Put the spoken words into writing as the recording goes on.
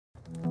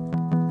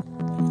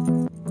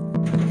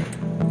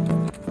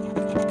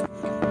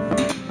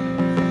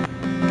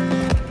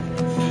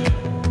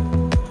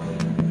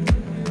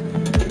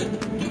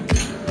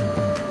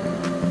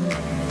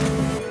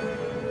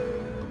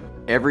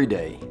Every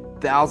day,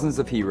 thousands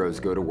of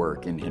heroes go to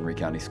work in Henry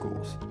County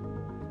schools.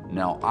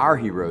 Now, our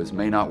heroes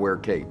may not wear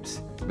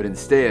capes, but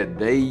instead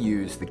they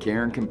use the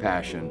care and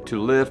compassion to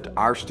lift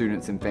our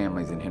students and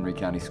families in Henry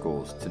County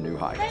schools to new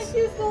heights. Thank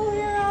you, school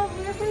heroes.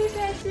 We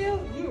appreciate you.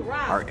 You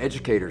rock. Our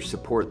educators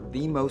support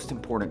the most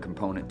important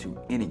component to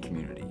any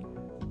community,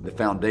 the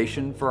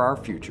foundation for our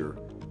future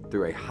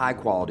through a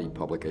high-quality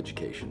public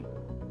education.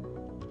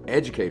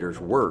 Educators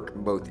work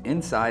both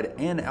inside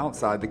and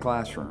outside the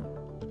classroom.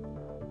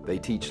 They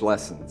teach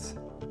lessons.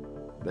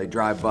 They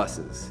drive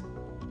buses.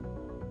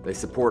 They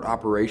support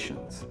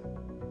operations.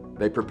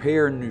 They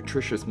prepare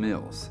nutritious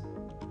meals.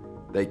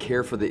 They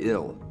care for the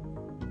ill.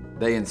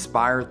 They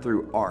inspire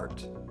through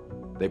art.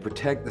 They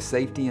protect the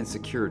safety and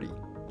security.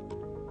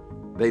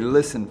 They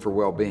listen for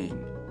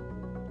well-being.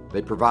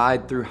 They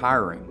provide through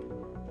hiring.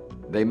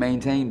 They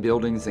maintain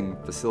buildings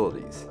and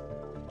facilities.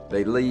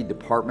 They lead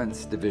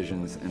departments,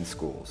 divisions, and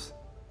schools.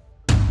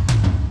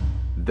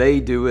 They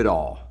do it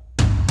all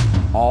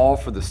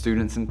for the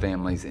students and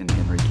families in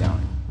Henry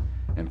County.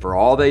 And for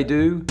all they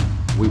do,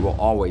 we will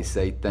always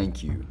say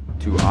thank you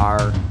to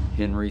our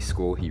Henry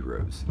School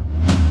heroes.